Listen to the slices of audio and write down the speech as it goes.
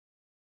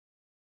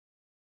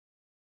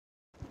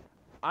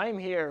I'm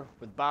here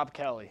with Bob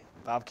Kelly.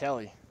 Bob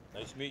Kelly.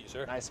 Nice to meet you,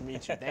 sir. Nice to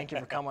meet you. Thank you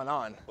for coming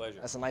on. Pleasure.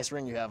 That's a nice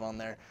ring you have on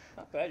there.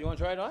 Not bad. You want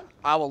to try it on?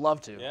 I would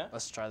love to. Yeah?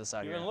 Let's try this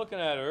out You've here. been looking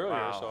at it earlier,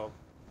 Wow. so.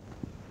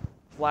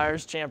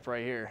 Flyers champ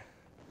right here.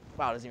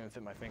 Wow, it doesn't even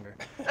fit my finger.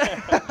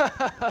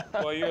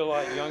 Well, you're a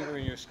lot younger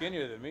and you're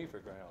skinnier than me, for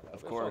crying out loud.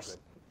 Of course.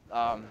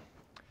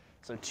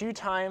 So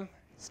two-time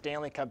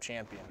Stanley Cup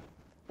champion.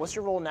 What's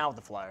your role now with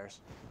the Flyers?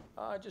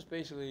 Just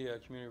basically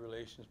community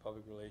relations,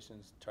 public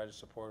relations, try to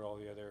support all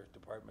the other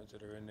departments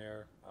that are in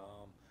there.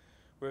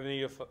 Wherever they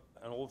need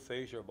an old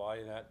face or a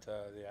body that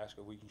they ask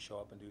if we can show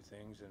up and do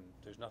things, and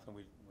there's nothing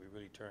we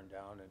really turn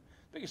down. And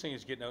the biggest thing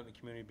is getting out in the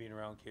community, being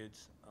around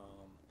kids,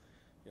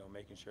 you know,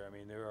 making sure, I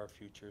mean, they're our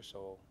future,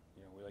 so,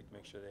 you know, we like to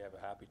make sure they have a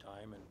happy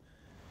time and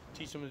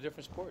teach them the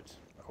different sports.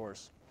 Of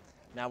course.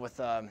 Now with,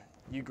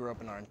 you grew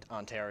up in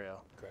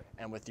Ontario. Correct.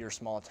 And with your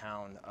small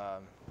town,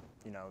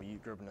 you know, you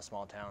grew up in a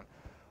small town.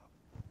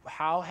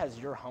 How has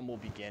your humble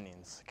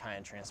beginnings kind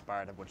of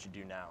transpired of what you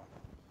do now?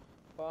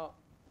 Well,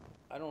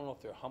 I don't know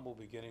if they're humble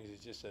beginnings.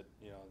 It's just that,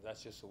 you know,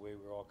 that's just the way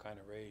we're all kind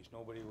of raised.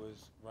 Nobody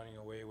was running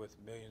away with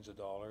millions of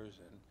dollars,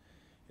 and,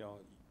 you know,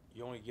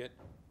 you only get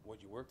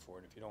what you work for,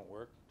 and if you don't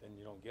work, then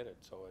you don't get it.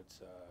 So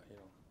it's, you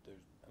know,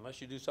 unless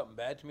you do something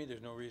bad to me,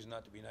 there's no reason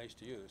not to be nice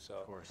to you. So,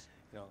 Of course.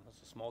 you know, that's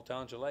the small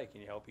towns you like,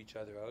 and you help each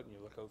other out, and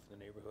you look out for the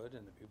neighborhood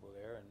and the people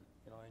there, and,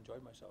 you know, I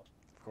enjoyed myself.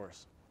 Of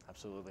course,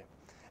 absolutely.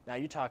 Now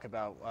you talk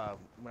about,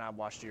 when I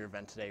watched your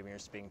event today when you were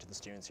speaking to the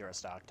students here at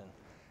Stockton,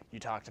 you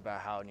talked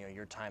about how, you know,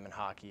 your time in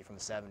hockey from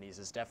the 70s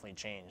has definitely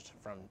changed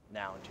from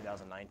now in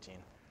 2019.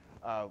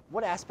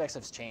 What aspects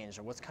have changed,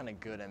 or what's kind of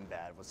good and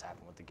bad, what's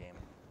happened with the game?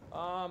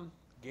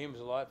 Game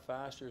is a lot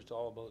faster. It's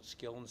all about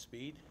skill and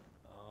speed.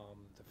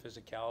 The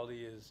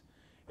physicality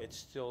it's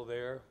still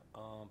there,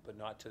 but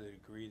not to the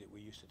degree that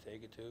we used to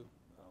take it to.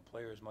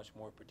 Player is much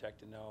more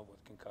protected now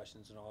with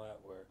concussions and all that,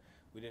 where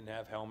we didn't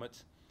have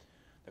helmets.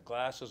 The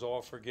glass is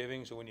all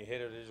forgiving, so when you hit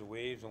it, there's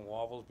waves and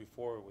wobbles.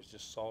 Before it was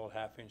just solid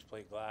half-inch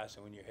plate glass,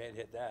 and when your head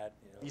hit that,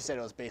 you know. You said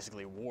it was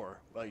basically war,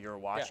 well, you were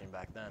watching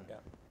back then. Yeah,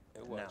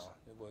 it was.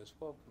 It was.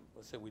 Well,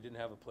 let's say we didn't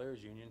have a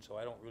players' union, so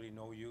I don't really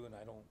know you, and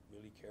I don't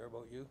really care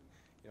about you.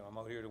 You know, I'm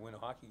out here to win a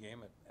hockey game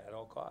at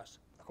all costs.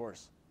 Of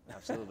course,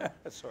 absolutely.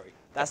 Sorry.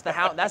 That's the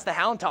Hound. That's the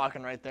Hound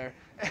talking right there.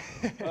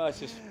 Well,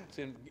 it's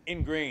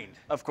ingrained.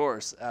 Of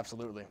course,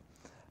 absolutely.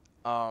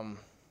 Now,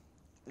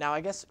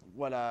 I guess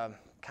what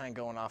kind of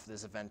going off of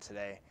this event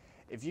today,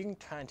 if you can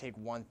kind of take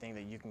one thing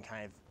that you can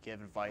kind of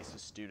give advice to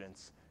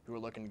students who are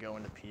looking to go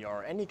into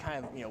PR, any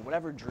kind of, you know,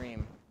 whatever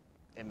dream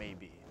it may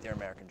be, their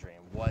American dream,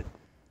 what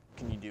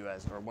can you do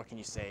as, or what can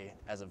you say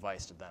as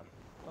advice to them?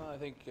 Well, I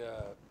think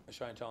I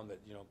try and tell them that,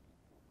 you know,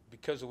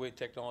 because of the way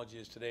technology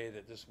is today,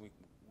 that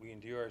we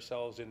endure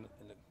ourselves in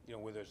the, you know,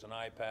 whether it's an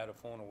iPad, a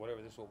phone, or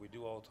whatever. This is what we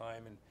do all the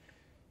time, and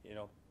you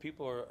know,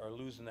 people are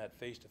losing that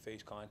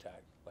face-to-face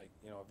contact. Like,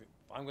 you know, if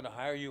I'm going to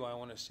hire you, I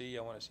want to see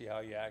how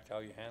you act, how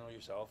you handle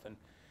yourself, and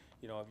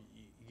you know,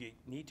 you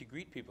need to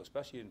greet people,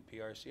 especially in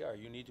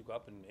PRSSA. You need to go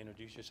up and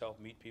introduce yourself,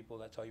 meet people.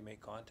 That's how you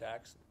make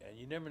contacts, and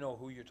you never know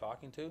who you're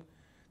talking to.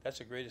 That's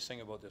the greatest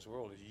thing about this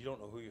world, is you don't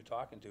know who you're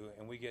talking to,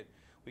 and we get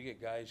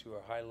guys who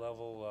are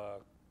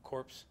high-level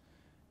corps,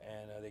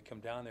 and they come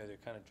down there. They're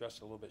kind of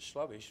dressed a little bit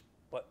slubbish,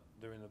 but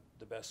they're in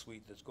the best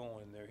suite that's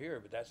going, and they're here.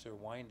 But that's their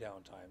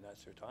wind-down time.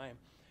 That's their time.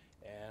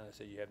 And I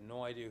said, you have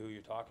no idea who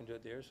you're talking to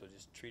there, so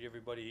just treat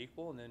everybody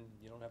equal, and then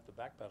you don't have to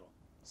backpedal.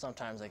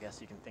 Sometimes I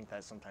guess you can think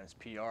that sometimes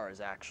PR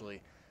is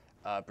actually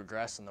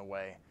progressed in the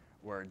way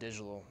where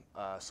digital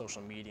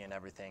social media and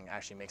everything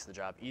actually makes the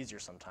job easier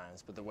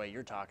sometimes. But the way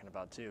you're talking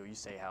about too, you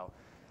say how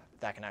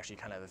that can actually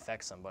kind of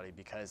affect somebody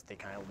because they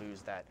kind of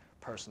lose that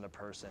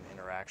person-to-person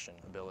interaction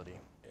ability.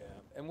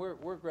 Yeah, and we're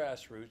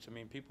grassroots. I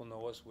mean, people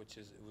know us, which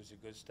was a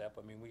good step.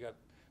 I mean, we got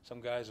some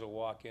guys that'll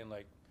walk in,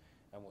 like,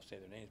 I won't say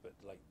their names, but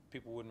like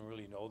people wouldn't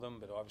really know them.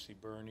 But obviously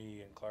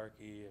Bernie and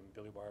Clarkey and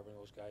Billy Barber and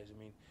those guys, I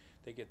mean,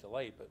 they get the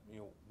light. But you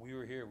know, we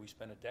were here. We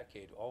spent a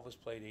decade. All of us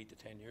played 8 to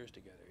 10 years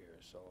together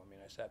here. So I mean,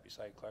 I sat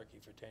beside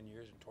Clarkey for 10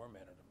 years and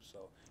tormented him.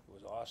 So it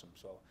was awesome.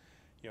 So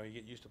you know, you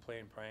get used to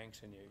playing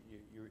pranks, and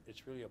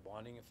it's really a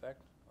bonding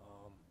effect.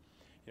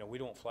 You know, we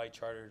don't fly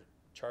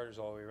charters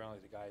all the way around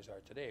like the guys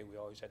are today. We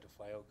always had to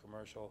fly out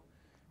commercial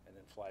and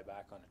then fly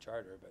back on a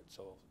charter. But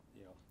so,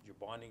 you know, your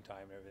bonding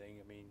time and everything,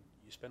 I mean,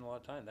 you spend a lot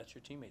of time. That's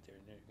your teammate there,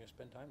 and you're going to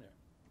spend time there.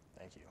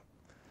 Thank you.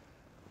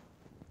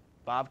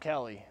 Bob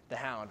Kelly, the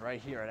Hound, right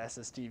here at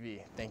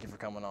SSTV. Thank you for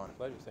coming on.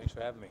 Pleasure. Thanks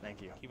for having me.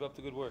 Thank you. Keep up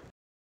the good work.